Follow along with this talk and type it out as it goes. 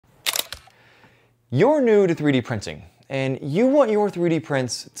You're new to 3D printing, and you want your 3D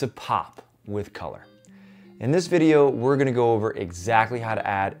prints to pop with color. In this video, we're gonna go over exactly how to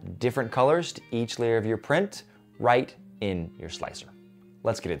add different colors to each layer of your print right in your slicer.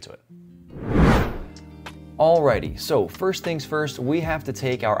 Let's get into it. Alrighty, so first things first, we have to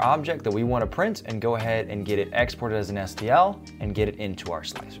take our object that we want to print and go ahead and get it exported as an STL and get it into our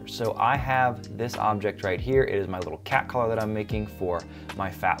slicer. So I have this object right here. It is my little cat collar that I'm making for my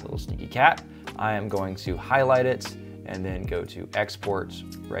fat little sneaky cat. I am going to highlight it and then go to export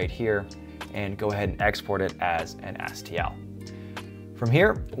right here and go ahead and export it as an STL. From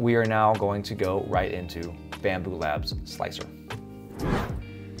here, we are now going to go right into Bambu Labs Slicer.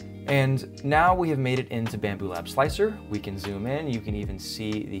 And now we have made it into Bambu Labs Slicer. We can zoom in. You can even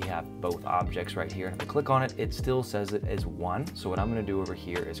see we have both objects right here. And if I click on it, it still says it as one. So what I'm gonna do over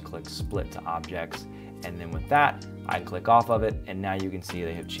here is click split to objects. And then with that, I can click off of it. And now you can see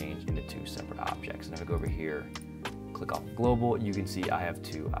they have changed into two separate objects. And if I go over here, click off global, you can see I have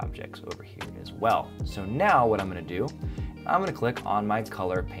two objects over here as well. So now what I'm gonna do, I'm gonna click on my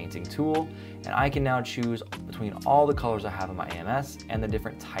color painting tool, and I can now choose between all the colors I have in my AMS and the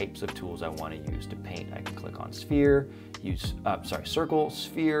different types of tools I wanna use to paint. I can click on sphere, circle,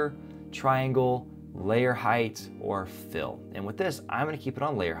 sphere, triangle, layer height, or fill. And with this, I'm gonna keep it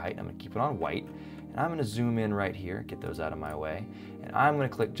on layer height, I'm gonna keep it on white, and I'm gonna zoom in right here, get those out of my way, and I'm gonna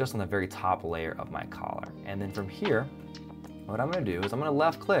click just on the very top layer of my collar. And then from here, what I'm gonna do is I'm gonna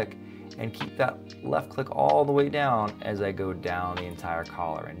left click and keep that left click all the way down as I go down the entire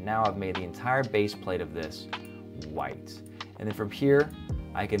collar. And now I've made the entire base plate of this white. And then from here,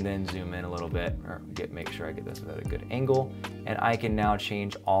 I can then zoom in a little bit, or make sure I get this at a good angle. And I can now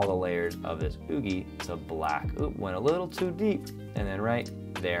change all the layers of this oogie to black. Oop, went a little too deep. And then right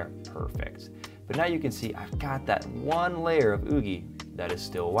there, perfect. But now you can see I've got that one layer of oogie that is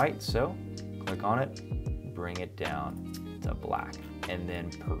still white. So click on it, bring it down to black, and then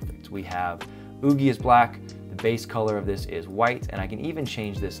perfect. We have oogie is black, the base color of this is white, and I can even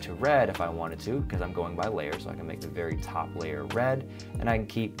change this to red if I wanted to, because I'm going by layer, so I can make the very top layer red, and I can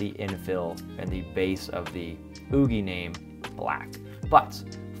keep the infill and the base of the oogie name black. But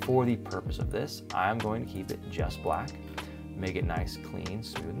for the purpose of this, I'm going to keep it just black, make it nice, clean,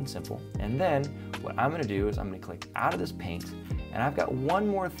 smooth, and simple. And then what I'm gonna do is I'm gonna click out of this paint, and I've got one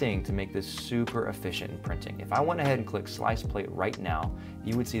more thing to make this super efficient in printing. If I went ahead and click slice plate right now,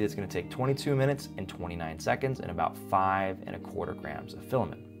 you would see that it's gonna take 22 minutes and 29 seconds and about 5¼ grams of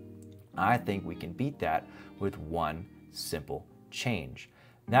filament. I think we can beat that with one simple change.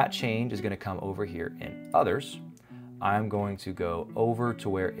 That change is gonna come over here in others. I'm going to go over to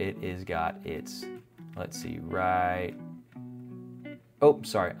where it is got its, let's see, right, oh,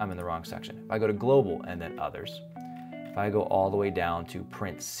 sorry, I'm in the wrong section. If I go to global and then others, if I go all the way down to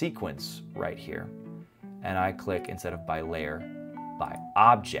print sequence right here, and I click instead of by layer, by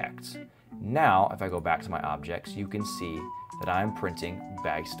object. Now, if I go back to my objects, you can see that I'm printing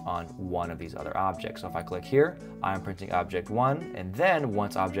based on one of these other objects. So if I click here, I'm printing object 1, and then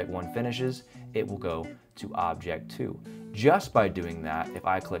once object 1 finishes, it will go to object 2. Just by doing that, if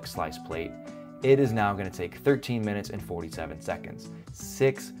I click slice plate, it is now gonna take 13 minutes and 47 seconds,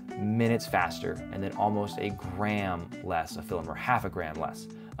 6 minutes faster, and then almost a gram less of filament, or ½ gram less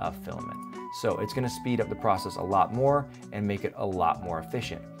of filament. So it's gonna speed up the process a lot more and make it a lot more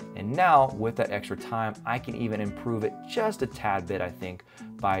efficient. And now with that extra time, I can even improve it just a tad bit, I think,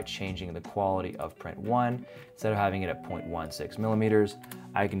 by changing the quality of print 1. Instead of having it at 0.16 millimeters,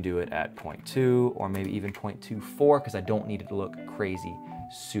 I can do it at 0.2 or maybe even 0.24 because I don't need it to look crazy,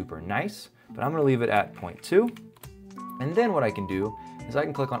 super nice. But I'm gonna leave it at 0.2. And then what I can do is I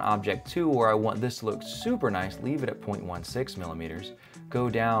can click on object 2 where I want this to look super nice, leave it at 0.16 millimeters, go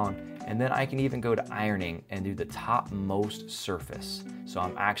down, and then I can even go to ironing and do the topmost surface. So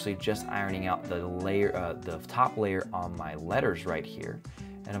I'm actually just ironing out the layer, the top layer on my letters right here.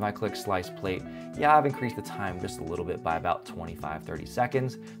 And if I click slice plate, yeah, I've increased the time just a little bit by about 25-30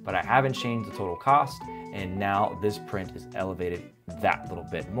 seconds, but I haven't changed the total cost. And now this print is elevated that little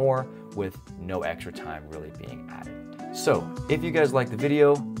bit more with no extra time really being added. So if you guys like the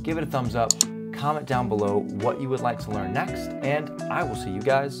video, give it a thumbs up, comment down below what you would like to learn next, and I will see you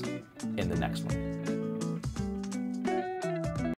guys in the next one.